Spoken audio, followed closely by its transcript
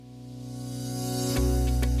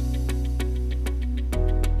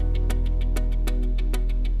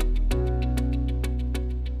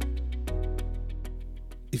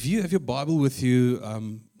you have your Bible with you,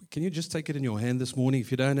 can you just take it in your hand this morning?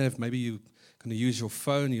 If you don't have, maybe you're going to use your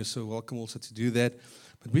phone. You're so welcome also to do that.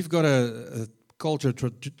 But we've got a culture,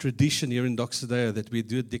 tradition here in Doxa Deo that we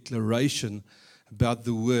do a declaration about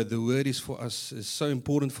the Word. The Word is for us, is so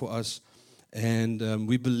important for us, and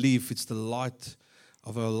we believe it's the light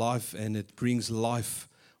of our life, and it brings life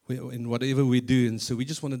in whatever we do. And so we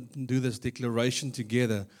just want to do this declaration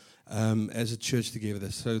together as a church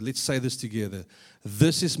together. So let's say this together.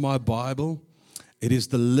 This is my Bible. It is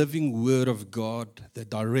the living Word of God that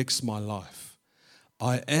directs my life.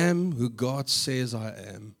 I am who God says I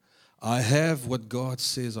am. I have what God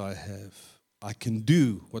says I have. I can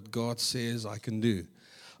do what God says I can do.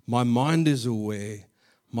 My mind is aware.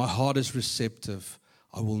 My heart is receptive.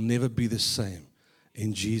 I will never be the same.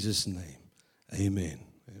 In Jesus' name, amen.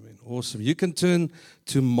 Amen. Awesome. You can turn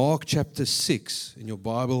to Mark chapter 6 in your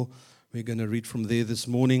Bible. We're going to read from there this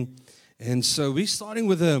morning. And so we're starting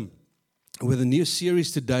with a new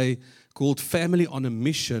series today called Family on a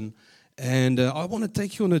Mission. And I want to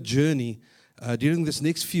take you on a journey during this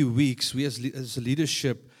next few weeks, we as a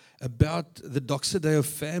leadership, about the Doxa Deo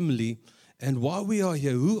family and why we are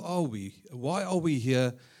here. Who are we? Why are we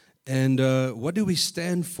here? And what do we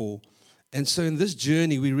stand for? And so in this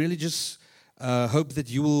journey, we really just hope that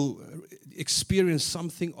you will experience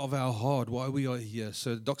something of our heart, why we are here.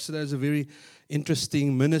 So Doxa Deo is a very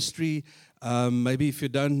interesting ministry. Maybe if you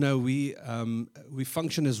don't know, we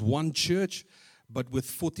function as one church, but with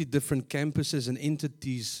 40 different campuses and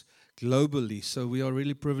entities globally. So we are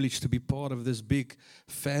really privileged to be part of this big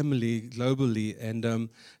family globally. And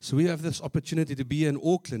so we have this opportunity to be in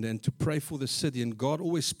Auckland and to pray for the city. And God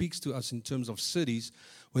always speaks to us in terms of cities.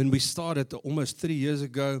 When we started almost 3 years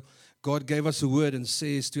ago, God gave us a word and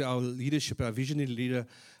says to our leadership, our visionary leader,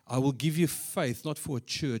 I will give you faith, not for a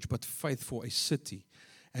church, but faith for a city.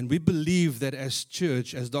 And we believe that as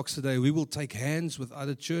church, as Doxa Deo, we will take hands with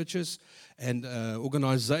other churches and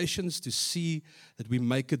organizations to see that we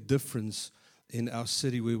make a difference in our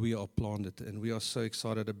city where we are planted. And we are so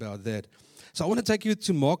excited about that. So I want to take you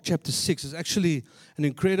to Mark chapter 6. It's actually an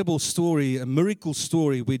incredible story, a miracle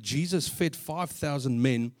story where Jesus fed 5,000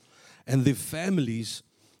 men and their families.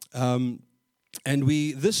 And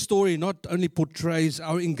this story not only portrays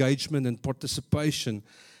our engagement and participation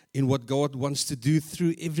in what God wants to do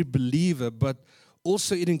through every believer, but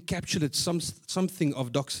also it encapsulates something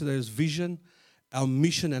of Doxa Deo's vision, our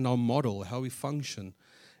mission, and our model, how we function.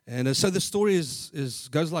 And so the story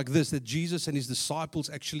goes like this, that Jesus and his disciples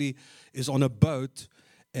actually is on a boat,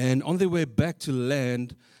 and on their way back to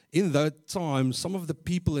land, in that time, some of the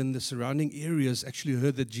people in the surrounding areas actually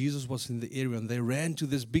heard that Jesus was in the area, and they ran to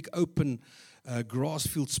this big open grass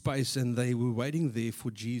field space, and they were waiting there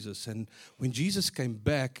for Jesus. And when Jesus came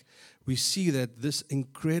back, we see that this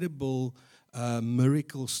incredible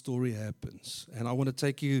miracle story happens. And I want to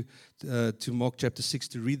take you to Mark chapter 6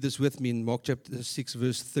 to read this with me. In Mark chapter 6,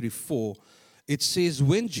 verse 34, it says,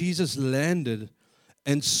 when Jesus landed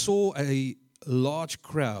and saw a large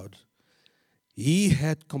crowd, he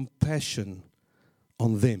had compassion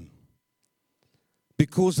on them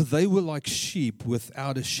because they were like sheep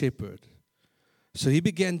without a shepherd. So he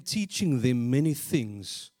began teaching them many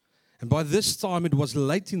things. And by this time it was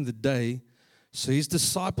late in the day, so his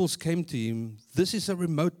disciples came to him. This is a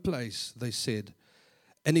remote place, they said,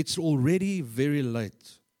 and it's already very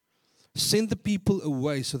late. Send the people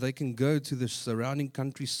away so they can go to the surrounding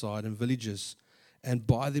countryside and villages and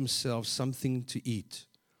buy themselves something to eat.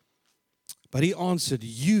 But he answered,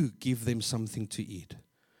 you give them something to eat.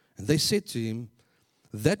 And they said to him,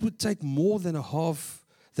 that would take more than half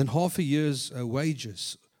a year's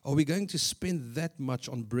wages. Are we going to spend that much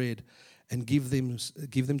on bread and give them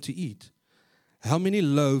to eat? How many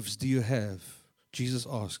loaves do you have? Jesus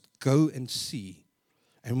asked. Go and see.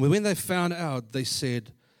 And when they found out, they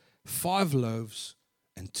said, 5 loaves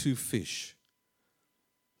and 2 fish.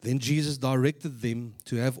 Then Jesus directed them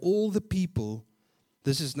to have all the people,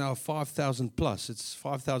 this is now 5,000 plus, it's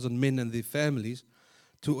 5,000 men and their families,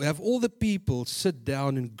 to have all the people sit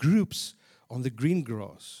down in groups on the green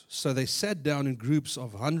grass. So they sat down in groups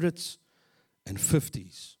of hundreds and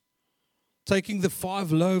 50s. Taking the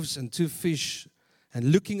 5 loaves and 2 fish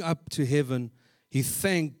and looking up to heaven, he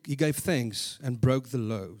gave thanks and broke the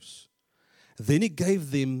loaves. Then he gave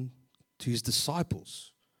them to his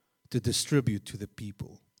disciples to distribute to the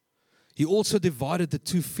people. He also divided the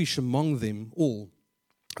 2 fish among them all.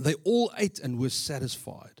 They all ate and were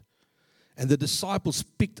satisfied. And the disciples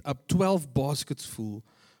picked up 12 baskets full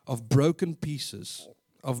of broken pieces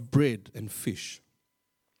of bread and fish.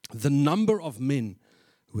 The number of men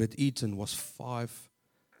who had eaten was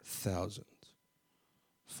 5,000.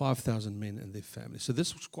 5,000 men and their families. So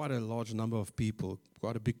this was quite a large number of people,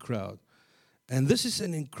 quite a big crowd. And this is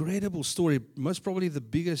an incredible story, most probably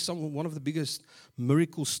one of the biggest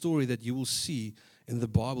miracle story that you will see in the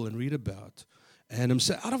Bible and read about. And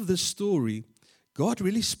so out of this story, God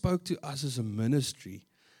really spoke to us as a ministry.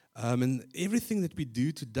 And everything that we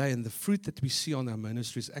do today and the fruit that we see on our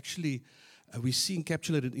ministry is actually, we see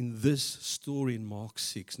encapsulated in this story in Mark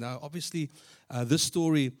 6. Now, obviously, this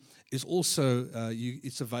story is also,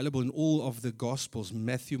 it's available in all of the Gospels,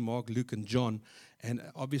 Matthew, Mark, Luke, and John. And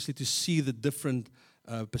obviously to see the different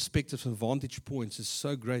perspectives and vantage points is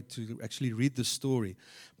so great to actually read the story.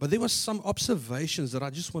 But there were some observations that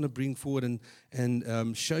I just want to bring forward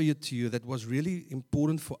and show you to you that was really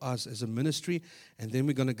important for us as a ministry. And then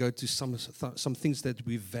we're going to go to some things that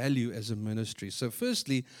we value as a ministry. So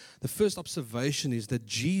firstly, the first observation is that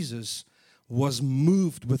Jesus was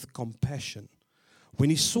moved with compassion.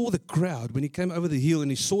 When he saw the crowd, when he came over the hill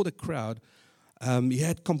and he saw the crowd, he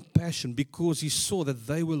had compassion because he saw that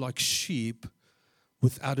they were like sheep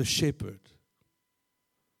without a shepherd.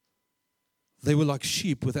 They were like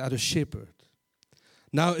sheep without a shepherd.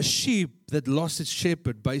 Now, a sheep that lost its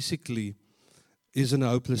shepherd basically is in a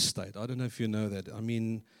hopeless state. I don't know if you know that. I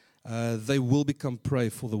mean, they will become prey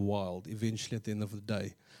for the wild eventually at the end of the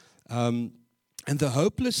day. And the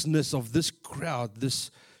hopelessness of this crowd, this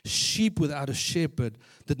sheep without a shepherd,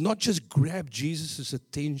 did not just grab Jesus'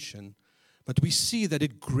 attention, but we see that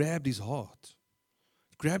it grabbed his heart.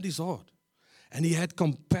 It grabbed his heart. And he had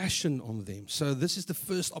compassion on them. So this is the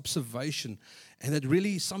first observation. And that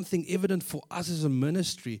really is something evident for us as a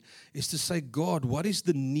ministry is to say, God, what is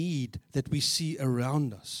the need that we see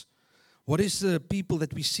around us? What is the people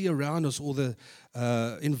that we see around us or the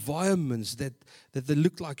environments that they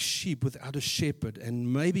look like sheep without a shepherd?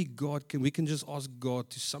 And maybe we can just ask God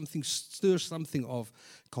to stir something of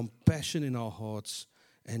compassion in our hearts,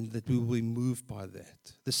 and that we will be moved by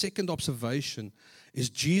that. The second observation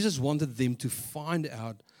is Jesus wanted them to find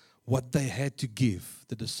out what they had to give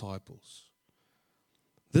the disciples.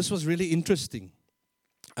 This was really interesting.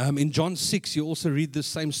 In John 6, you also read the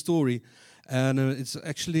same story, and it's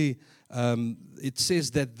actually, it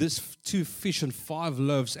says that this 2 fish and 5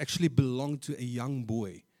 loaves actually belonged to a young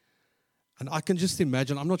boy. And I can just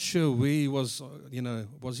imagine, I'm not sure where he was,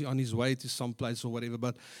 was he on his way to some place or whatever,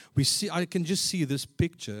 but I can just see this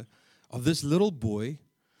picture of this little boy,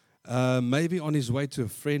 maybe on his way to a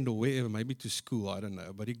friend or wherever, maybe to school, I don't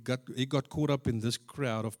know. But he got caught up in this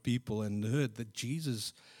crowd of people and heard that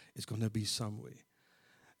Jesus is going to be somewhere.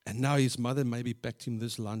 And now his mother maybe packed him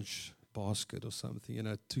this lunch basket or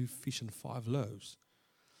something, 2 fish and 5 loaves.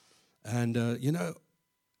 And,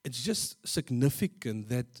 it's just significant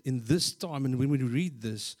that in this time, and when we read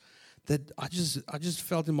this, that I just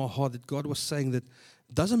felt in my heart that God was saying that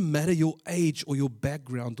it doesn't matter your age or your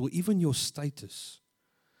background or even your status.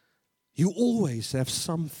 You always have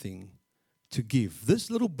something to give. This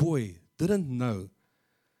little boy didn't know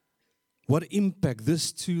what impact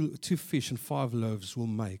this 2 fish and 5 loaves will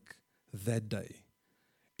make that day.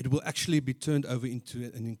 It will actually be turned over into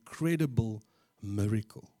an incredible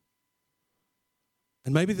miracle.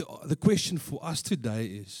 And maybe the question for us today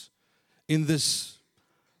is, in this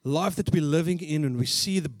life that we're living in, and we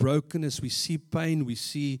see the brokenness, we see pain, we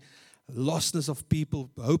see lostness of people,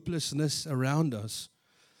 hopelessness around us,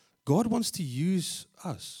 God wants to use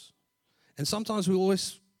us. And sometimes we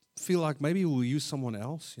always feel like maybe we'll use someone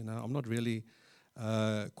else. I'm not really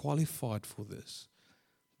qualified for this.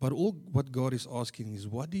 But all what God is asking is,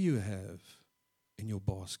 what do you have in your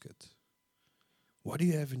basket? What do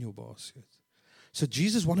you have in your basket? So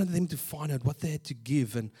Jesus wanted them to find out what they had to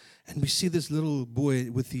give, and we see this little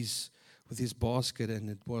boy with his basket, and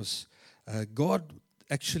it was God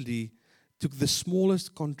actually took the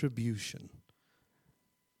smallest contribution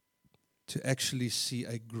to actually see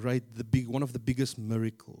one of the biggest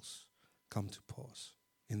miracles come to pass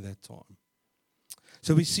in that time.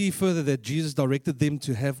 So we see further that Jesus directed them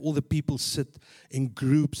to have all the people sit in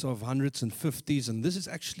groups of hundreds and fifties. And this is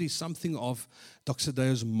actually something of Doxa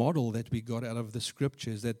Deo's model that we got out of the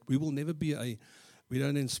scriptures, that we will never be we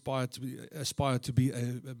don't aspire to be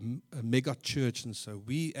a mega church. And so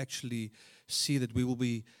we actually see that we will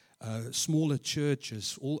be smaller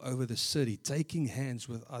churches all over the city, taking hands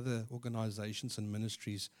with other organizations and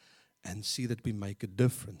ministries and see that we make a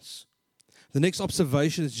difference. The next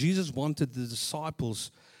observation is Jesus wanted the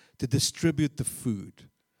disciples to distribute the food.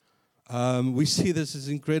 We see this is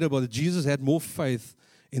incredible, that Jesus had more faith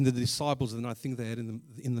in the disciples than I think they had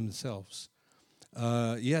in themselves.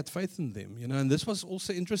 He had faith in them, and this was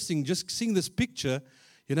also interesting. Just seeing this picture,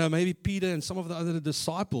 Maybe Peter and some of the other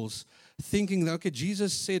disciples thinking that, okay,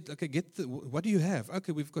 Jesus said, okay, what do you have?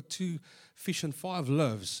 Okay, we've got 2 fish and 5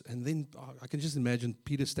 loaves. And then I can just imagine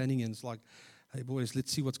Peter standing in, it's like, hey boys,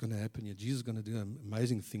 let's see what's going to happen here. Jesus is going to do an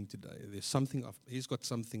amazing thing today. He's got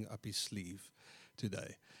something up his sleeve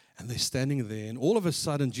today. And they're standing there, and all of a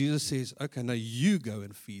sudden Jesus says, okay, now you go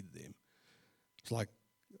and feed them. It's like,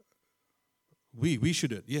 we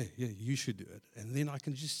should do it. Yeah, you should do it. And then I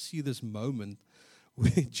can just see this moment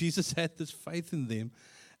where Jesus had this faith in them,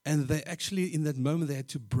 and they actually, in that moment, they had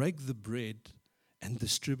to break the bread and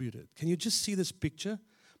distribute it. Can you just see this picture?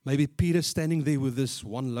 Maybe Peter standing there with this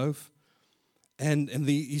 1 loaf, and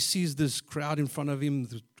he sees this crowd in front of him,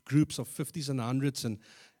 the groups of 50s and 100s,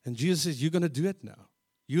 and Jesus says, you're going to do it now.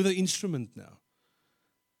 You're the instrument now.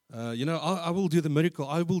 I will do the miracle.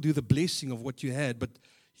 I will do the blessing of what you had, but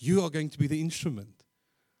you are going to be the instrument.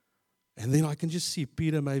 And then I can just see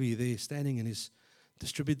Peter maybe there standing and he's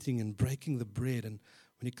distributing and breaking the bread. And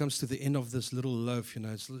when he comes to the end of this little loaf,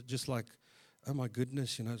 it's just like, oh my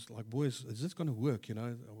goodness, it's like, boys, is this going to work?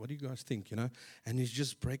 What do you guys think? And he's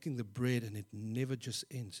just breaking the bread, and it never just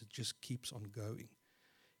ends. It just keeps on going.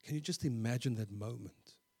 Can you just imagine that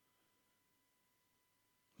moment?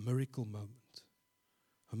 Miracle moment.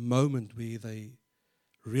 A moment where they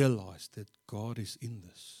realized that God is in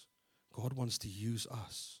this. God wants to use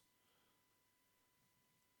us.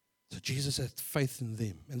 So Jesus had faith in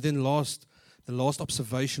them. And then the last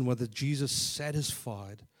observation was that Jesus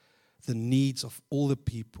satisfied the needs of all the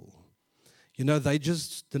people. They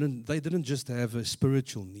didn't just have a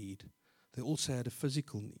spiritual need. They also had a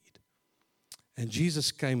physical need. And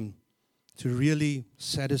Jesus came to really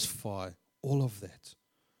satisfy all of that.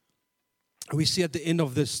 We see at the end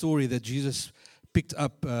of this story that Jesus picked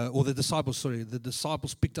up, the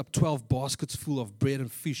disciples picked up 12 baskets full of bread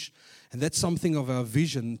and fish. And that's something of our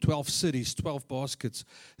vision, 12 cities, 12 baskets,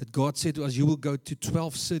 that God said to us, you will go to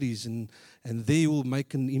 12 cities and they will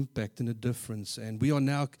make an impact and a difference. And we are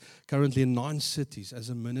now currently in 9 cities as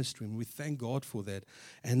a ministry, and we thank God for that.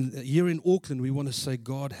 And here in Auckland, we want to say,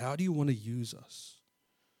 God, how do you want to use us?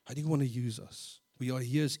 How do you want to use us? We are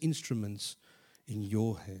here as instruments in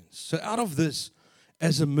your hands. So out of this,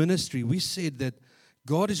 as a ministry, we said that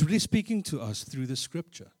God is really speaking to us through the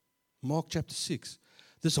scripture. Mark chapter 6.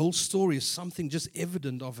 This whole story is something just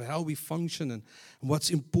evident of how we function and what's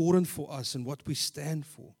important for us and what we stand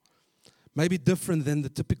for. Maybe different than the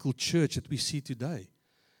typical church that we see today.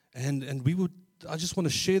 And I just want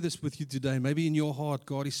to share this with you today. Maybe in your heart,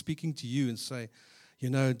 God is speaking to you and say,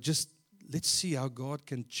 just let's see how God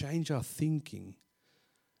can change our thinking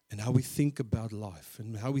and how we think about life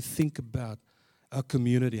and how we think about our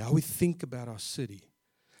community, how we think about our city,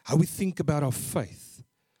 how we think about our faith,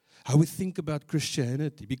 how we think about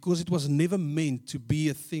Christianity, because it was never meant to be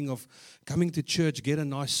a thing of coming to church, get a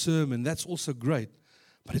nice sermon. That's also great,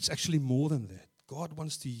 but it's actually more than that. God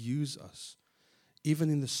wants to use us, even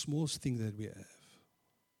in the smallest thing that we have.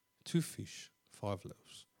 2 fish, 5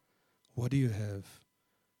 loaves. What do you have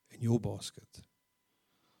in your basket?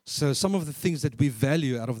 So some of the things that we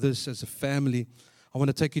value out of this as a family, I want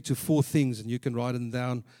to take you to 4 things, and you can write them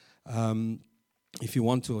down if you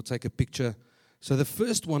want to, or take a picture. So the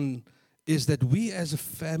first one is that we as a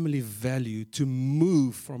family value to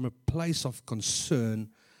move from a place of concern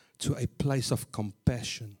to a place of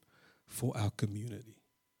compassion for our community.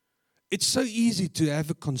 It's so easy to have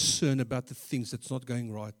a concern about the things that's not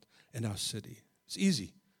going right in our city. It's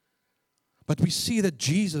easy. But we see that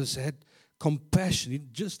Jesus had compassion. He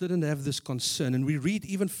just didn't have this concern. And we read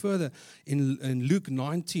even further in Luke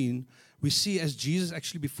 19, we see as Jesus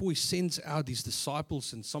actually, before he sends out his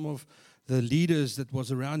disciples and some of the leaders that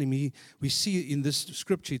was around him, we see in this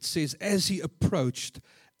scripture, it says, as he approached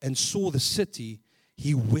and saw the city,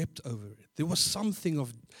 he wept over it. There was something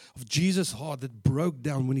of Jesus' heart that broke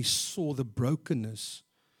down when he saw the brokenness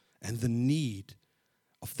and the need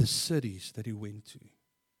of the cities that he went to.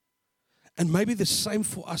 And maybe the same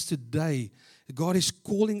for us today. God is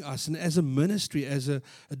calling us, and as a ministry, as a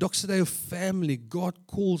Doxa Deo family, God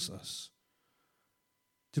calls us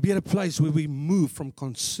to be at a place where we move from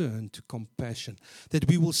concern to compassion, that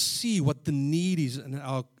we will see what the need is in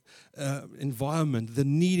our environment, the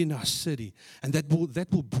need in our city, and that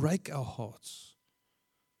will break our hearts.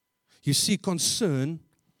 You see, concern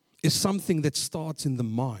is something that starts in the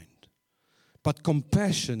mind, but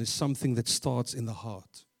compassion is something that starts in the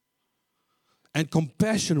heart. And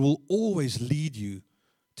compassion will always lead you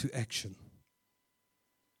to action.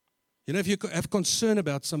 If you have concern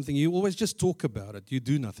about something, you always just talk about it. You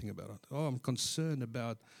do nothing about it. Oh, I'm concerned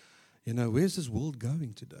about, where's this world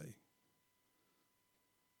going today?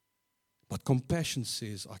 But compassion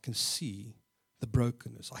says, I can see the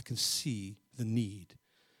brokenness. I can see the need.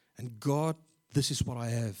 And God, this is what I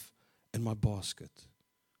have in my basket.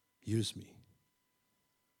 Use me.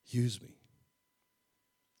 Use me.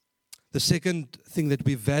 The second thing that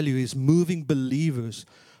we value is moving believers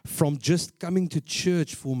from just coming to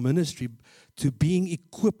church for ministry to being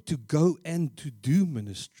equipped to go and to do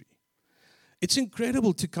ministry. It's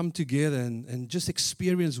incredible to come together and just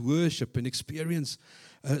experience worship and experience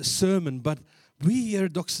a sermon, but we here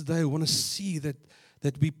at Doxa Deo want to see that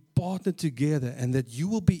we partner together and that you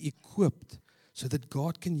will be equipped so that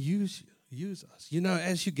God can use us. You know,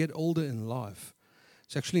 as you get older in life,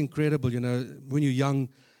 it's actually incredible, you know, when you're young,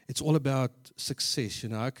 it's all about success. You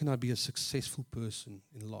know, how can I be a successful person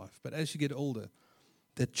in life? But as you get older,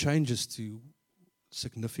 that changes to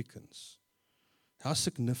significance. How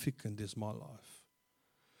significant is my life?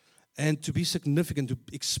 And to be significant, to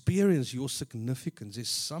experience your significance is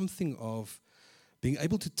something of being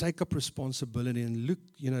able to take up responsibility and look,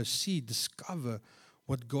 you know, see, discover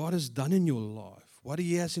what God has done in your life, what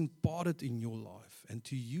He has imparted in your life, and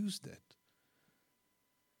to use that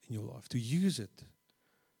in your life, to use it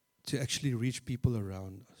to actually reach people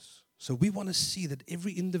around us. So we want to see that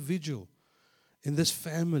every individual in this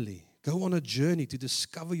family go on a journey to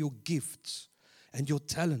discover your gifts and your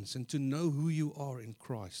talents and to know who you are in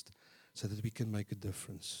Christ so that we can make a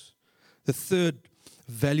difference. The third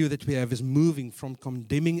value that we have is moving from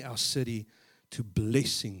condemning our city to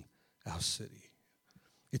blessing our city.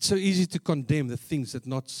 It's so easy to condemn the things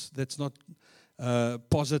that's not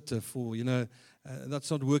positive or, you know, that's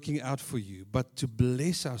not working out for you. But to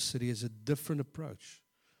bless our city is a different approach.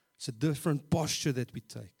 It's a different posture that we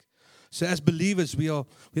take. So as believers, we are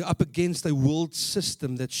up against a world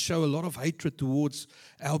system that show a lot of hatred towards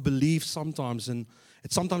our beliefs sometimes. And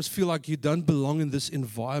it sometimes feel like you don't belong in this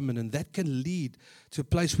environment. And that can lead to a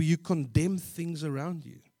place where you condemn things around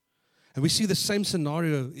you. And we see the same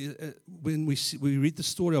scenario when we read the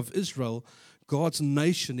story of Israel, God's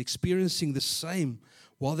nation experiencing the same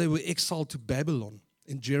while they were exiled to Babylon.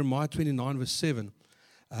 In Jeremiah 29 verse 7,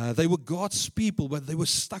 they were God's people, but they were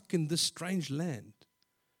stuck in this strange land.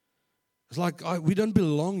 It's like we don't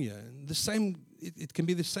belong here. And the same, it can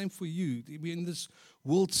be the same for you. We're in this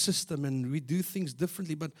world system and we do things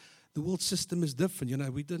differently, but the world system is different. You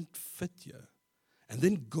know, we don't fit here. And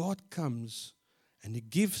then God comes and He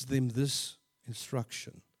gives them this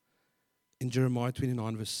instruction. In Jeremiah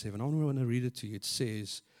 29 verse 7, I want to read it to you. It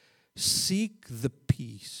says, "Seek the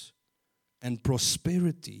peace and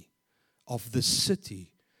prosperity of the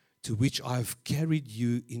city to which I have carried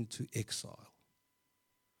you into exile.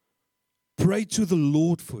 Pray to the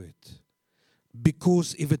Lord for it,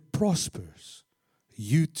 because if it prospers,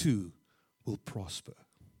 you too will prosper."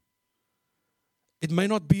 It may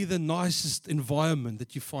not be the nicest environment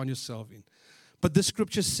that you find yourself in, but the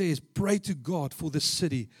scripture says, pray to God for the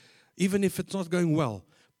city, even if it's not going well.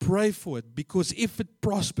 Pray for it, because if it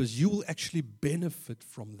prospers, you will actually benefit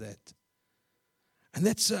from that. And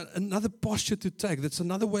that's another posture to take. That's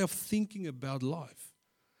another way of thinking about life.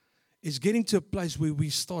 Is getting to a place where we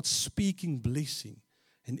start speaking blessing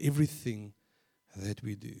in everything that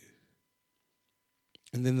we do.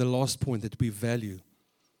 And then the last point that we value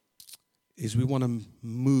is we want to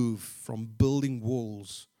move from building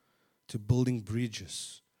walls to building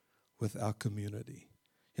bridges with our community.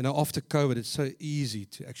 You know, after COVID, it's so easy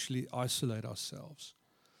to actually isolate ourselves.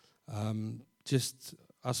 Just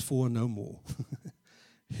us four, no more.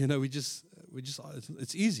 You know, we just,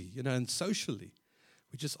 it's easy, you know, and socially.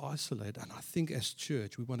 We just isolate. And I think as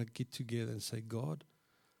church, we want to get together and say, God,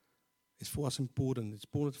 it's for us important. It's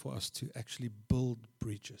important for us to actually build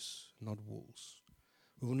bridges, not walls.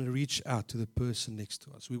 We want to reach out to the person next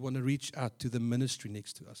to us. We want to reach out to the ministry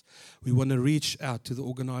next to us. We want to reach out to the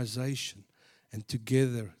organization and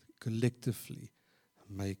together, collectively,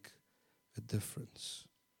 make a difference.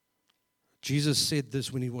 Jesus said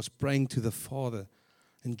this when He was praying to the Father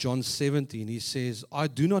in John 17. He says, I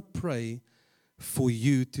do not pray for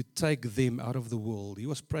you to take them out of the world. He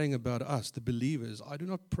was praying about us, the believers. I do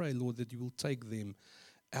not pray, Lord, that you will take them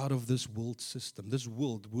out of this world system. This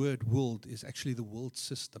word world is actually the world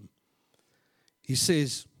system. He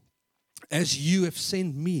says, as you have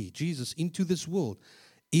sent me, Jesus, into this world,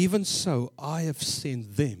 even so I have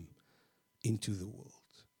sent them into the world.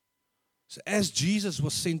 So as Jesus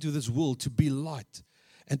was sent to this world to be light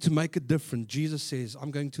and to make a difference, Jesus says, I'm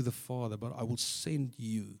going to the Father, but I will send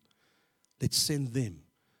you. Let's send them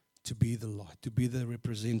to be the light, to be the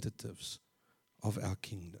representatives of our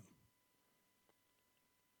kingdom.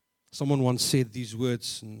 Someone once said these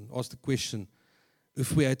words and asked the question,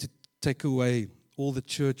 if we had to take away all the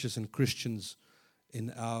churches and Christians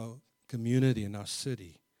in our community, in our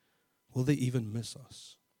city, Will they even miss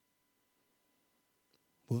us?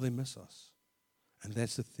 Will they miss us? And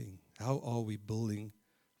that's the thing. How are we building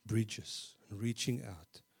bridges and reaching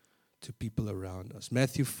out to people around us?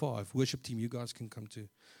 Matthew 5, worship team, you guys can come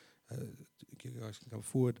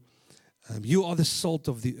forward. You are the salt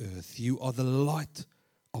of the earth. You are the light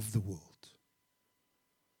of the world.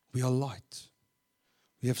 We are light.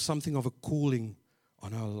 We have something of a calling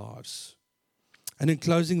on our lives. And in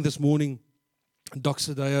closing this morning,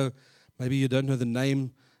 Doxa Deo, maybe you don't know the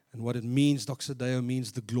name and what it means. Doxa Deo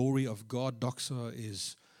means the glory of God. Doxa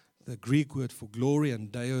is the Greek word for glory,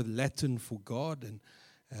 and Deo, Latin for God. And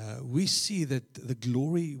we see that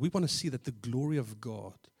we want to see that the glory of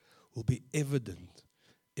God will be evident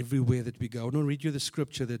everywhere that we go. I want to read you the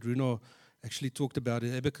scripture that Bruno actually talked about.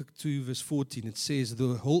 In Habakkuk 2 verse 14, it says,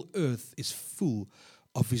 the whole earth is full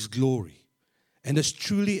of His glory. And as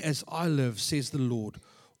truly as I live, says the Lord,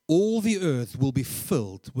 all the earth will be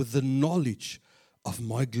filled with the knowledge of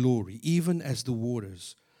my glory, even as the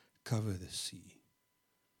waters cover the sea.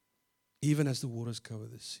 Even as the waters cover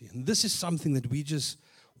the sea. And this is something that we just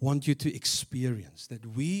want you to experience, that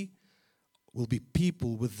we will be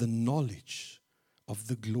people with the knowledge of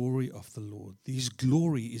the glory of the Lord. His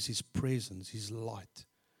glory is His presence, His light,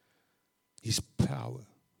 His power,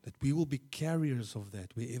 that we will be carriers of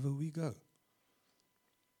that wherever we go.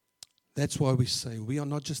 That's why we say we are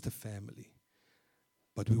not just a family,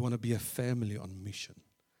 but we want to be a family on mission.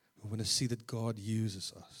 We want to see that God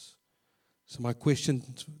uses us. So my question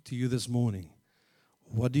to you this morning,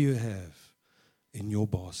 what do you have in your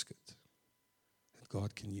basket that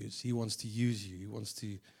God can use? He wants to use you. He wants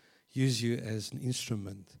to use you as an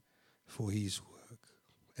instrument for His work.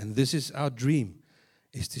 And this is our dream,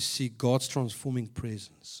 is to see God's transforming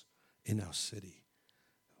presence in our city,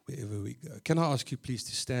 wherever we go. Can I ask you please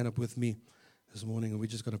to stand up with me this morning, and we're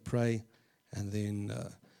just going to pray and then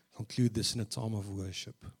conclude this in a time of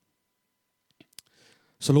worship.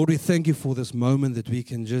 So Lord, we thank You for this moment that we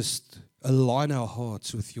can just align our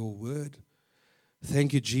hearts with Your word.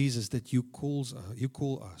 Thank You, Jesus, that You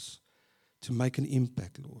call us to make an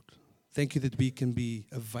impact, Lord. Thank You that we can be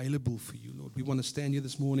available for You, Lord. We want to stand here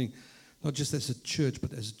this morning, not just as a church,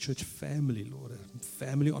 but as a church family, Lord, a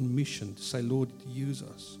family on mission to say, Lord, use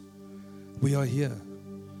us. We are here.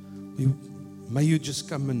 May You just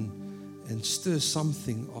come and stir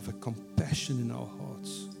something of a compassion in our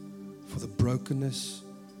hearts for the brokenness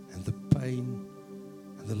and the pain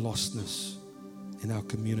and the lostness in our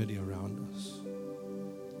community around us.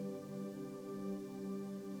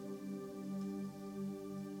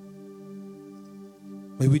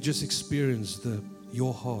 May we just experience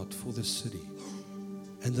Your heart for this city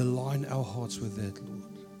and align our hearts with that, Lord.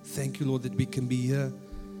 Thank You, Lord, that we can be here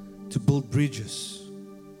to build bridges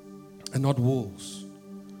and not walls.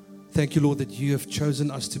 Thank You, Lord, that You have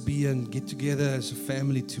chosen us to be here and get together as a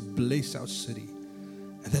family to bless our city.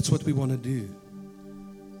 And that's what we want to do.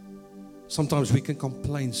 Sometimes we can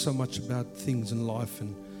complain so much about things in life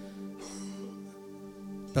and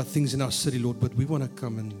about things in our city, Lord, but we want to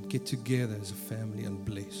come and get together as a family and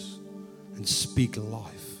bless and speak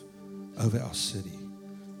life over our city.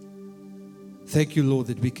 Thank You, Lord,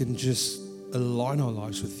 that we can just align our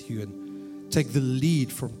lives with You and take the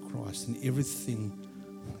lead from Christ in everything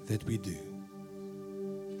that we do.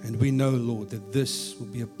 And we know, Lord, that this will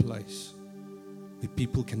be a place where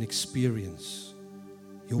people can experience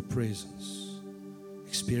Your presence,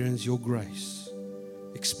 experience Your grace,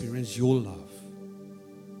 experience Your love.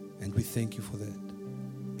 And we thank You for that.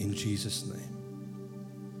 In Jesus' name.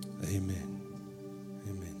 Amen.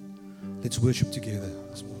 Amen. Let's worship together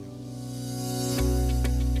this morning.